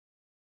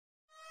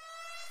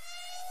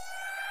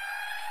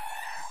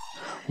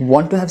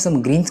Want to have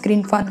some green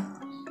screen fun?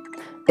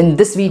 In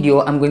this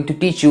video, I'm going to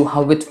teach you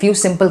how with few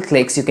simple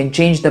clicks you can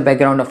change the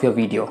background of your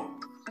video.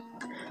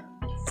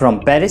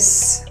 From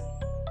Paris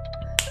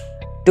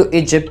to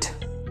Egypt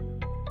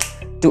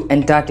to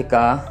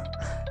Antarctica,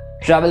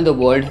 travel the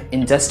world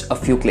in just a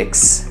few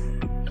clicks.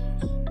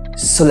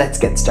 So let's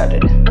get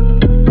started.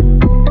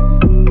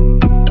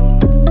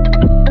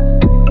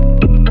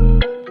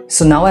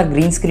 So now our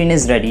green screen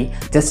is ready.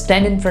 Just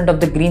stand in front of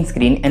the green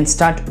screen and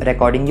start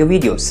recording your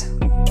videos.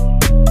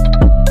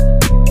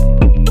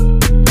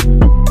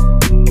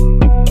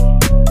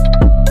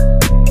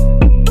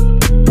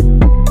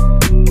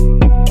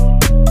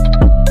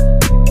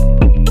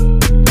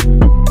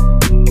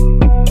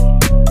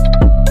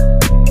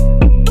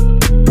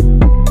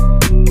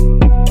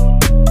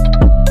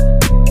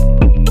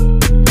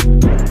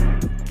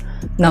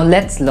 Now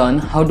let's learn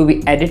how do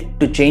we edit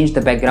to change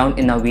the background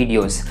in our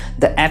videos.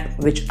 The app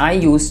which I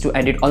use to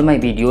edit all my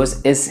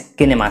videos is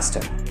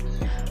Kinemaster.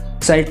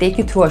 So I'll take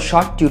you through a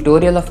short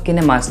tutorial of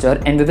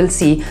Kinemaster and we will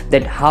see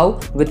that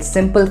how with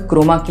simple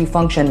chroma key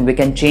function we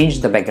can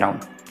change the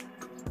background.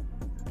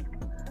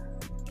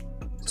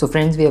 So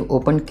friends, we have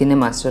opened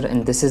Kinemaster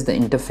and this is the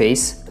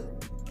interface.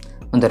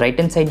 On the right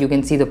hand side you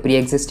can see the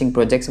pre-existing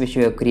projects which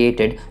we have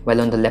created, while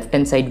on the left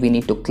hand side we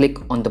need to click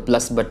on the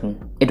plus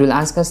button. It will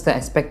ask us the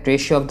aspect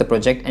ratio of the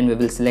project and we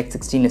will select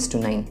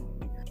 16:9.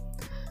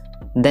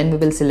 Then we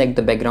will select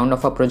the background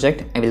of our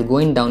project. I will go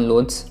in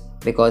downloads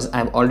because I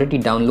have already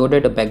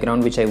downloaded a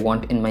background which I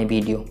want in my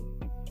video.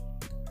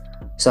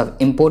 So I've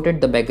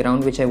imported the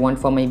background which I want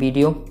for my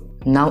video.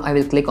 Now I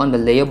will click on the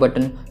layer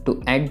button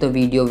to add the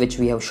video which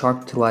we have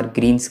shot through our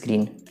green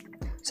screen.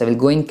 So I will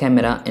go in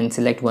camera and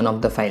select one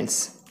of the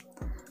files.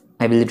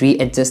 I will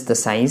readjust the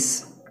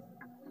size.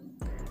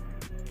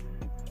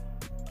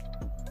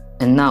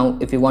 And now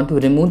if we want to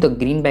remove the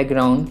green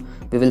background,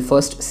 we will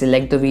first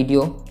select the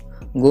video,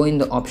 go in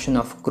the option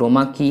of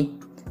chroma key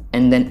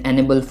and then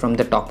enable from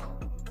the top.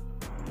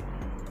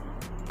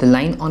 The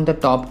line on the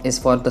top is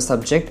for the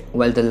subject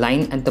while the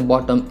line at the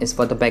bottom is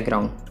for the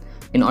background.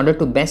 In order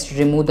to best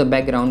remove the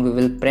background, we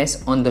will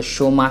press on the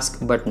show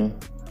mask button.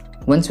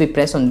 Once we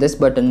press on this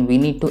button, we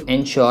need to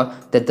ensure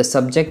that the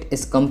subject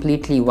is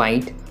completely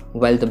white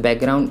while the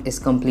background is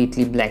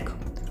completely black.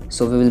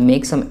 So we will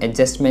make some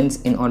adjustments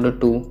in order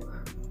to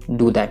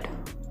do that.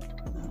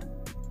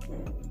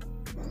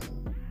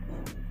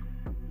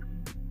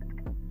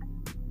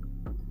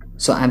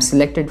 So I have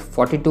selected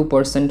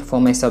 42% for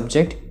my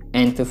subject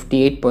and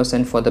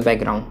 58% for the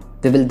background.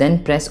 We will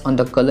then press on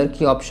the color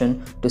key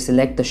option to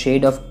select the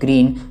shade of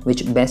green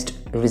which best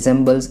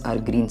resembles our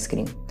green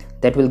screen.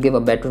 That will give a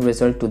better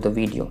result to the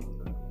video.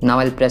 Now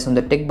I'll press on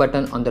the tick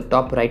button on the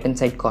top right hand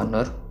side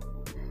corner.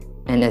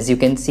 And as you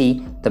can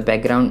see, the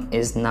background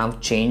is now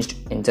changed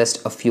in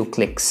just a few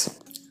clicks.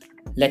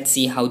 Let's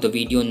see how the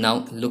video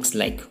now looks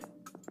like.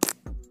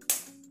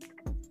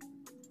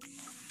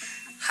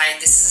 Hi,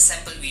 this is a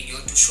sample video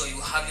to show you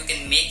how you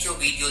can make your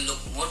video look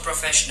more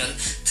professional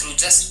through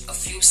just a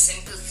few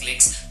simple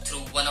clicks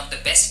through one of the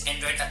best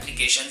Android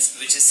applications,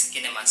 which is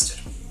Kinemaster.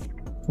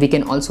 We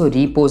can also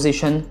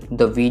reposition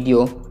the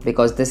video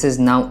because this is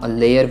now a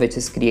layer which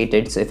is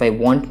created. So if I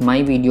want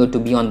my video to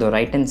be on the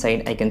right hand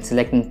side, I can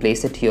select and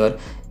place it here,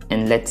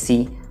 and let's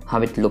see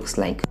how it looks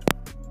like.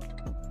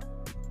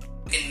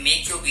 You can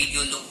make your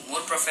video look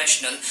more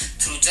professional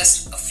through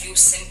just a few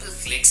simple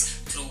clicks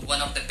through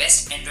one of the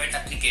best Android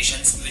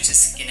applications, which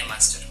is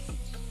Kinemaster.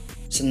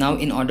 So now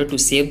in order to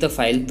save the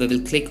file, we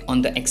will click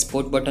on the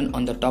export button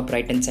on the top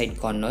right hand side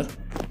corner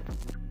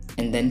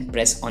and then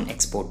press on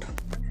export.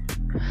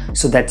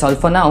 So that's all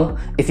for now.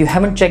 If you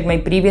haven't checked my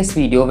previous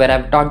video where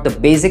I've taught the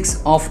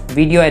basics of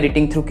video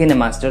editing through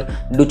Kinemaster,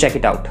 do check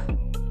it out.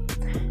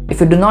 If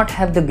you do not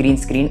have the green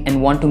screen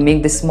and want to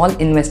make this small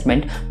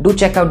investment, do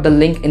check out the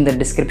link in the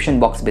description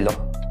box below.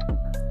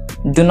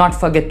 Do not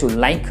forget to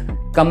like,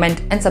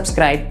 comment and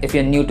subscribe if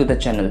you're new to the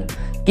channel.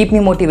 Keep me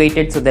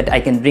motivated so that I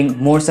can bring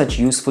more such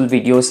useful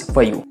videos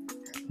for you.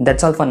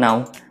 That's all for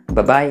now.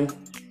 Bye bye.